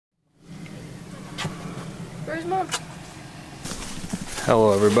Where's Mom?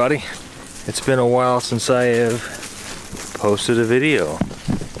 Hello everybody. It's been a while since I have posted a video.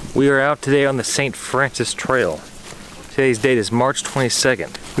 We are out today on the St. Francis Trail. Today's date is March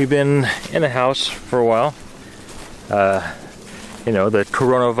 22nd. We've been in the house for a while. You know, the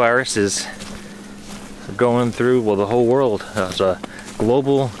coronavirus is going through, well, the whole world. It's a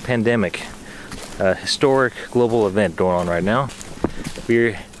global pandemic, a historic global event going on right now.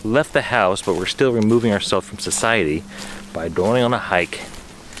 We left the house, but we're still removing ourselves from society by going on a hike.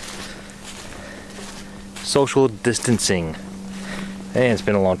 Social distancing. And it's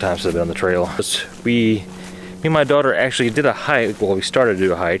been a long time since I've been on the trail. Me and my daughter actually did a hike. Well, we started to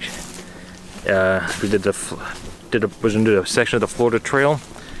do a hike. We was into a section of the Florida Trail,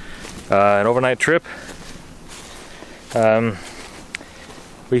 an overnight trip.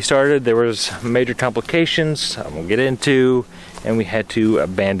 We started. There was major complications I won't get into, and we had to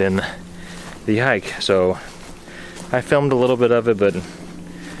abandon the hike. So I filmed a little bit of it, but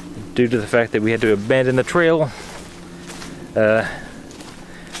due to the fact that we had to abandon the trail, I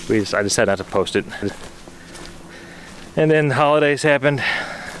decided not to post it. And then the holidays happened,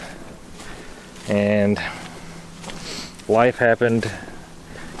 and life happened.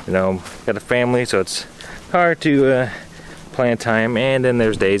 You know, got a family, so it's hard to plan time. And then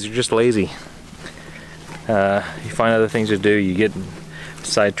there's days you're just lazy. You find other things to do. You get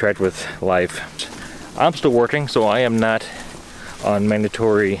sidetracked with life. I'm still working, so I am not on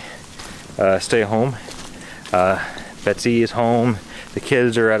mandatory stay home. Betsy is home. The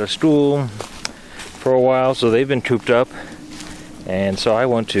kids are out of school for a while, so they've been cooped up, and so I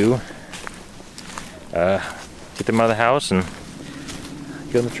want to get them out of the house and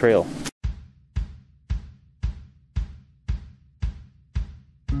get on the trail.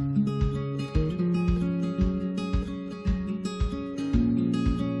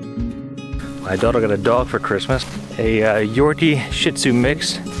 My daughter got a dog for Christmas, a Yorkie Shih Tzu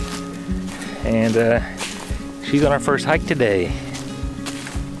mix, and she's on our first hike today.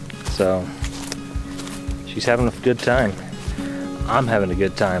 So she's having a good time. I'm having a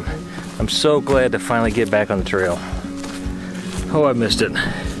good time. I'm so glad to finally get back on the trail. Oh, I missed it.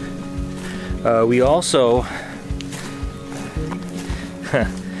 We also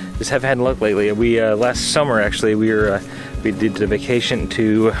just haven't had luck lately. We last summer actually we did a vacation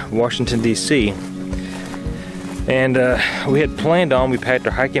to Washington D.C. and we had planned on, we packed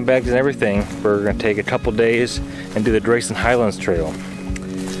our hiking bags and everything. We're going to take a couple days and do the Grayson Highlands Trail.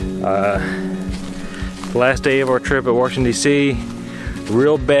 The last day of our trip at Washington D.C.,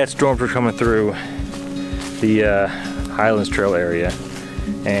 real bad storms were coming through the Highlands Trail area,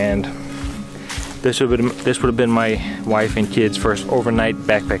 and this would have been my wife and kids' first overnight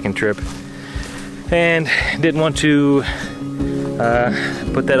backpacking trip, and didn't want to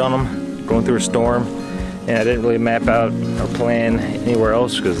put that on them going through a storm, and I didn't really map out our plan anywhere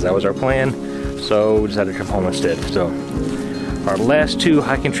else because that was our plan, so we decided to come home instead. So our last two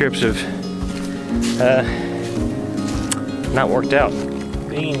hiking trips have not worked out.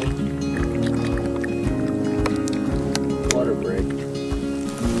 Beanie. Water break.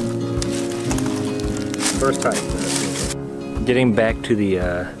 First hike. Getting back to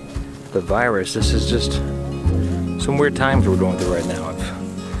the virus, this is just some weird times we're going through right now.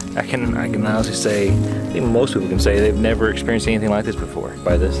 I can honestly say, I think most people can say they've never experienced anything like this before.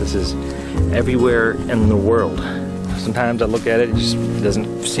 By this is everywhere in the world. Sometimes I look at it, it just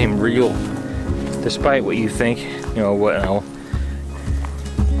doesn't seem real, despite what you think. You know what?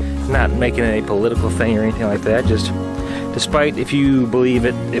 Not making it a political thing or anything like that. Just despite if you believe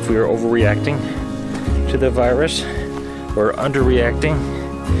it, if we are overreacting to the virus or underreacting,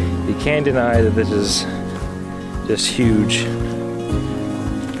 you can't deny that this is just huge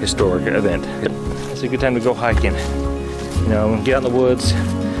historic event. It's a good time to go hiking. You know, get out in the woods,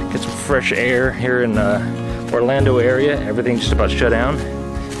 get some fresh air here in Orlando area. Everything's just about shut down.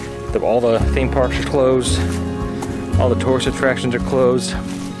 All the theme parks are closed. All the tourist attractions are closed.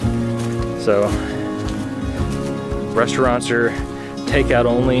 So restaurants are takeout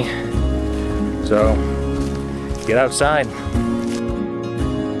only. So get outside.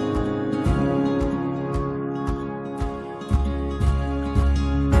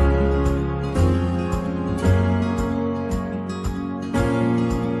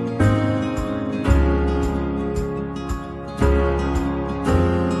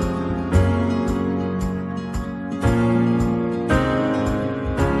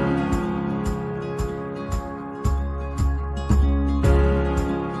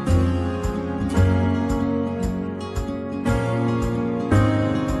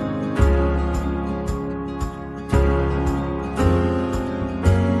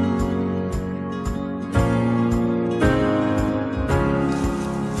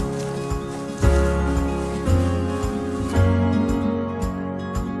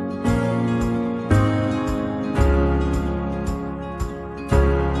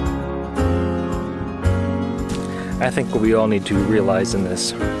 I think what we all need to realize in this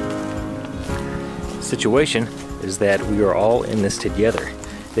situation is that we are all in this together.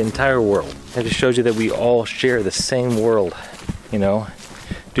 The entire world. That just shows you that we all share the same world. You know,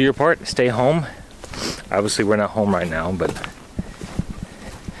 do your part, stay home. Obviously we're not home right now, but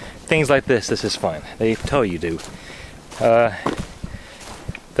things like this is fine. They tell you to.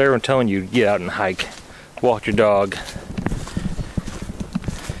 They're telling you get out and hike, walk your dog,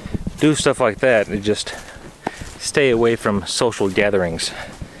 do stuff like that, and just stay away from social gatherings.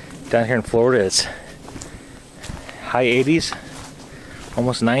 Down here in Florida, it's high 80s,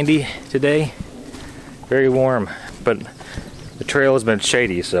 almost 90 today. Very warm, but the trail has been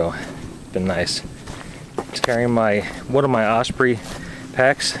shady, so it's been nice. Just carrying one of my Osprey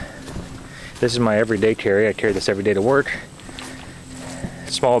packs. This is my everyday carry. I carry this every day to work.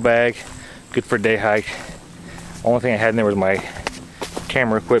 Small bag, good for a day hike. Only thing I had in there was my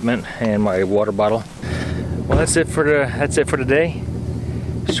camera equipment and my water bottle. Well, that's it for today.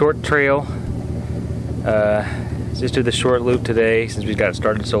 Short trail. Just do the short loop today since we got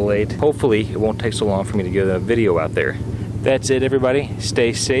started so late. Hopefully it won't take so long for me to get a video out there. That's it, everybody.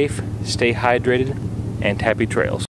 Stay safe, stay hydrated, and happy trails.